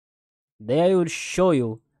Today I will show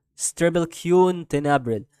you triple Q in 10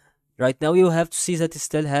 April. Right now you have to see that it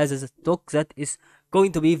still has a stock that is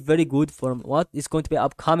going to be very good for what is going to be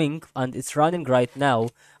upcoming, and it's running right now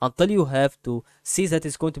until you have to see that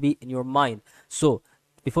it's going to be in your mind. So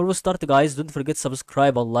before we start, guys, don't forget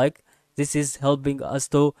subscribe and like. This is helping us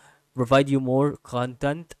to provide you more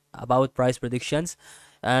content about price predictions,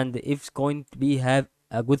 and if it's going to be have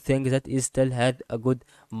a good thing that is still had a good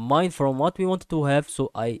mind from what we wanted to have,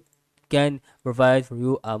 so I can provide for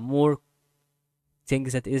you a more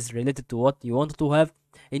things that is related to what you want to have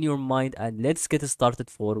in your mind. And let's get started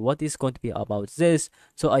for what is going to be about this.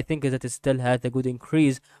 So I think that it still has a good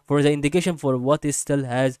increase for the indication for what is still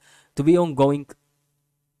has to be ongoing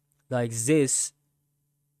like this,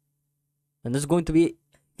 and it's going to be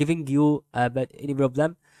giving you but any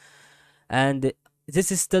problem. And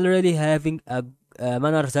this is still really having a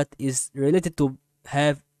manner that is related to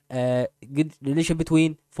have a good relation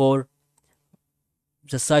between for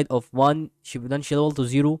the side of one exponential to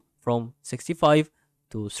 0 from 65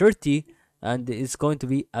 to 30, and it's going to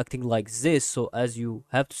be acting like this. So as you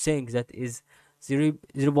have to think that is 0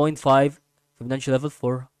 0.5 Fibonacci level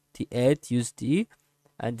for T8 USD,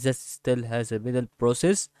 and that still has a middle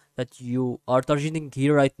process that you are targeting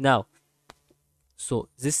here right now. So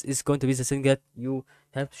this is going to be the thing that you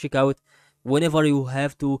have to check out whenever you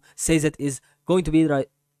have to say that is going to be right,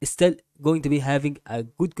 still going to be having a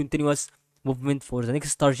good continuous movement for the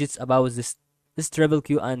next targets about this triple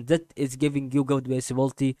Q, and that is giving you good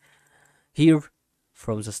visibility here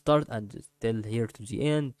from the start and till here to the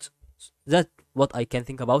end. That's what I can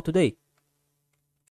think about today.